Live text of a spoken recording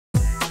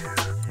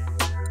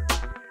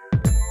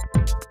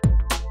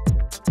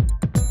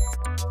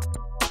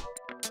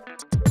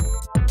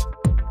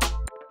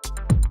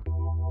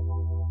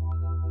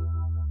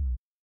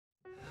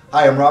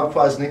Hi, I'm Rob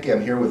Kwasnicki.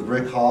 I'm here with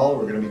Rick Hall.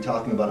 We're going to be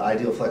talking about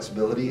ideal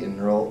flexibility in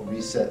neural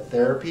reset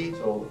therapy.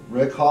 So,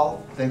 Rick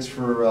Hall, thanks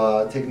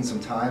for taking some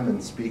time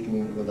and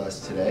speaking with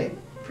us today.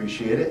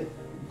 Appreciate it.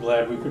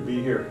 Glad we could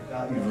be here.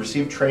 You've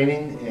received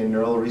training in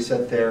neural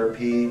reset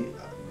therapy.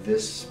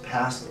 This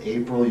past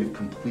April, you've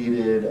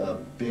completed a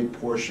big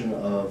portion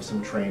of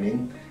some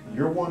training.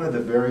 You're one of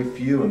the very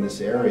few in this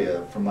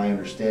area, from my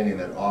understanding,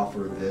 that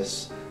offer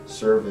this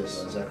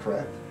service. Is that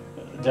correct?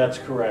 That's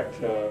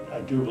correct. I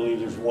do believe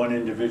there's one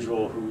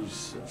individual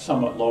who's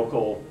somewhat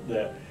local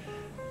that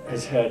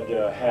has had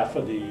half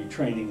of the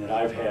training that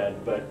I've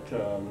had, but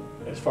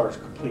as far as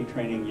complete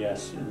training,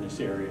 yes, in this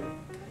area.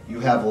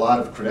 You have a lot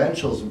of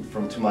credentials,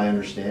 to my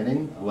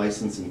understanding,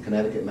 licensed in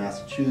Connecticut,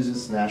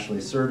 Massachusetts, nationally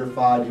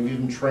certified. You've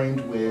even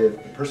trained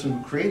with the person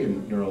who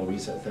created neural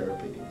reset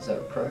therapy. Is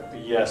that correct?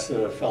 Yes,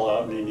 a fellow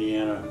out in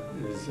Indiana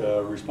is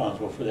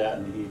responsible for that,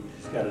 and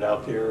he's got it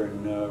out there,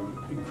 and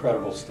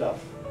incredible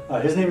stuff.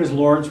 His name is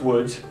Lawrence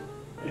Woods,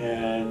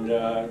 and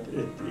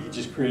he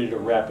just created a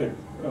rapid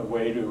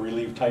way to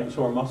relieve tight and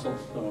sore muscles.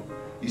 So.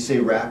 You say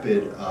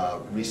rapid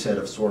reset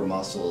of sore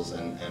muscles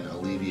and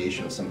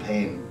alleviation of some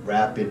pain.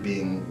 Rapid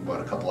being,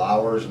 what, a couple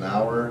hours, an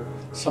hour?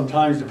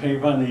 Sometimes, depending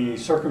upon the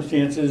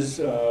circumstances,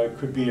 it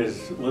could be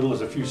as little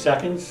as a few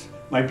seconds,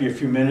 might be a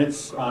few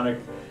minutes. Chronic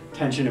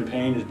tension and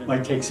pain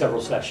might take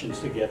several sessions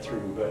to get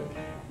through, but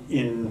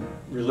in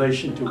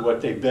relation to what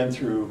they've been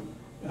through,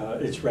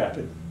 it's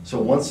rapid. So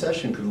one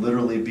session could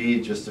literally be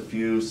just a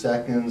few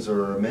seconds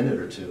or a minute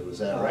or two, is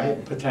that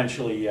right?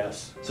 Potentially,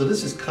 yes. So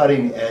this is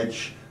cutting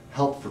edge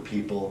help for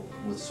people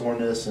with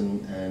soreness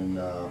and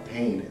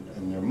pain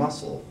in their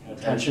muscle.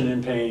 Tension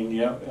and pain,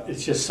 yeah.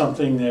 It's just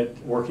something that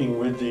working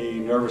with the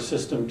nervous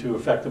system to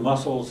affect the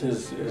muscles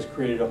has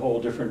created a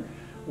whole different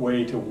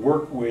way to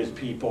work with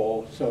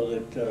people so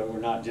that we're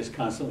not just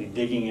constantly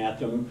digging at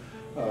them,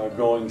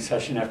 going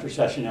session after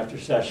session after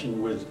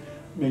session with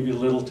maybe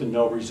little to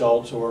no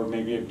results, or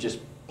maybe it just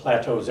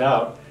plateaus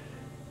out.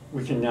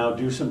 We can now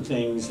do some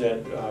things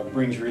that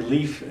brings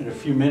relief in a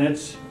few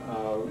minutes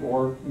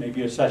or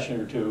maybe a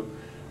session or two,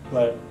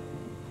 but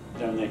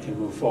then they can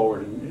move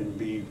forward and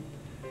be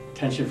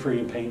tension-free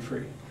and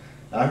pain-free.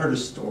 I heard a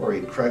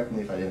story, correct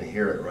me if I didn't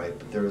hear it right,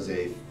 but there was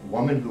a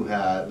woman who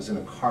was in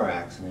a car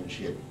accident.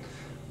 She had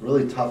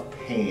really tough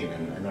pain,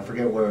 and I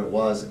forget where it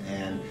was,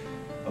 and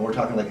we're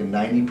talking like a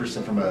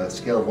 90% from a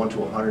scale of 1 to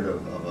 100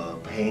 of a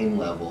pain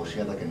level. She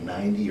had like a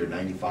 90 or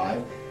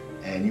 95,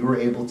 and you were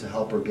able to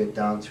help her get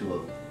down to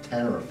a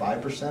 10 or a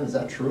 5%, is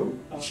that true?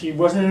 She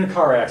wasn't in a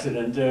car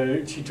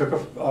accident. She took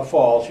a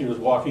fall. She was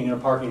walking in a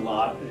parking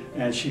lot,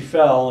 and she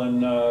fell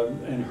and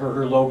hurt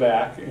her low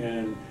back,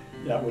 and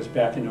that was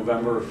back in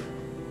November of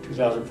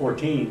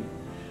 2014.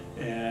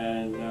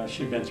 And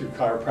she'd been through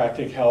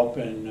chiropractic help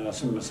and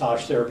some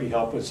massage therapy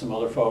help with some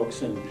other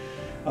folks, and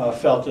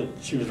felt that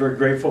she was very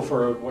grateful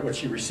for what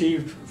she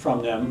received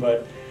from them,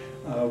 but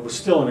was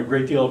still in a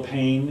great deal of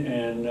pain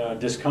and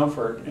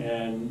discomfort,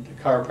 and the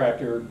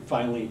chiropractor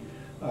finally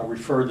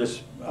referred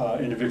this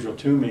individual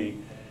to me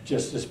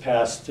just this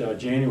past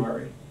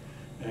January.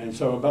 And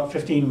so about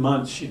 15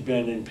 months she'd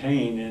been in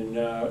pain, and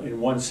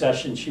in one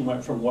session she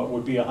went from what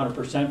would be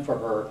 100% for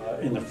her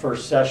in the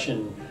first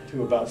session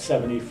to about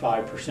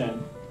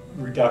 75%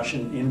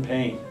 reduction in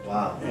pain.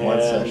 Wow,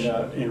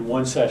 in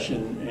one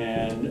session,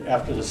 and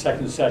after the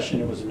second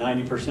session it was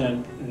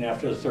 90%, and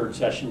after the third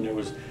session there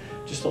was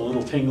just a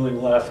little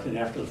tingling left, and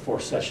after the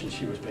fourth session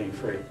she was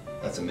pain-free.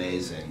 That's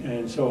amazing.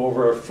 And so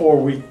over a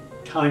 4-week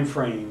time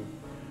frame,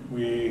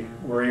 we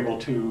were able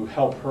to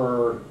help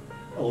her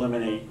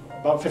eliminate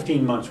about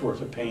 15 months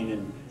worth of pain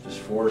in just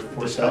four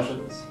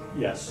sessions?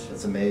 Yes.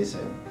 That's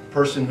amazing.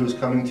 Person who's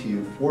coming to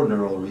you for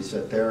neural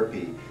reset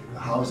therapy,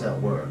 how does that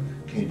work?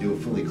 Can you do it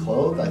fully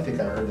clothed? I think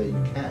I heard that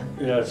you can.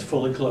 Yeah, it's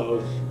fully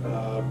clothed,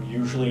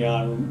 usually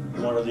on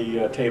one of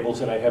the tables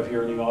that I have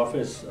here in the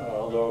office,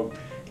 although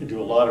you can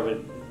do a lot of it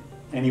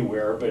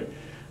anywhere, but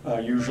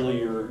usually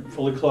you're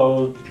fully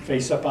clothed,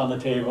 face up on the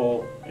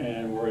table,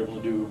 and we're able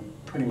to do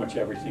pretty much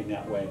everything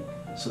that way.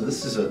 So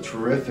this is a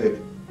terrific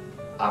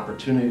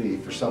opportunity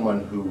for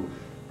someone who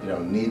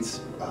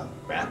needs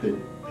rapid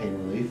pain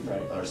relief,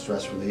 right, or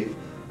stress relief,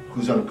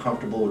 who's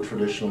uncomfortable with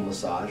traditional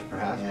massage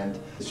perhaps, and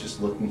is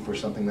just looking for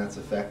something that's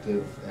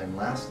effective and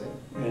lasting.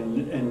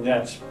 And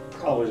that's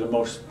probably the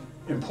most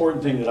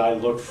important thing that I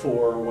look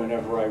for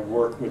whenever I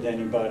work with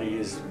anybody,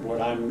 is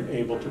what I'm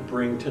able to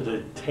bring to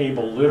the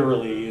table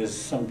literally is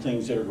some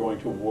things that are going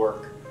to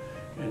work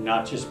and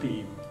not just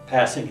be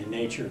passing in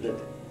nature, that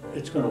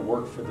it's going to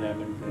work for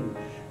them and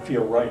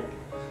feel right.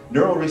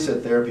 Neural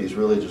reset therapy is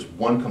really just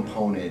one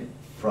component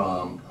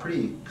from a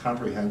pretty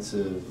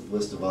comprehensive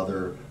list of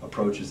other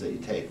approaches that you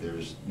take.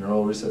 There's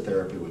neural reset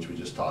therapy, which we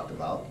just talked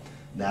about,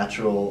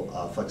 natural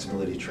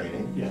flexibility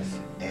training, yes,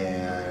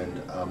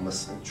 and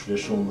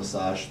traditional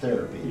massage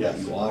therapy, yes,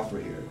 that you offer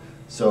here.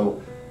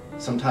 So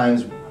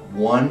sometimes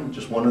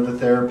just one of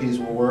the therapies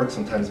will work,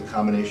 sometimes a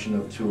combination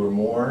of two or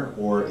more,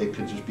 or it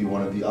could just be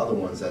one of the other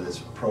ones that is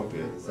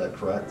appropriate. Is that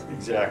correct?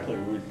 Exactly.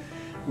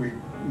 We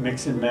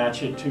mix and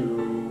match it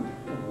to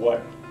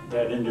what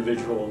that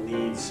individual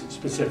needs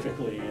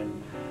specifically,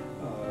 and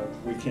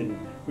we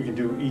can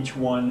do each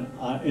one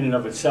in and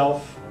of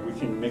itself. We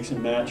can mix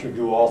and match or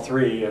do all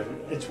three if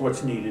it's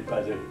what's needed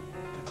by the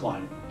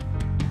client.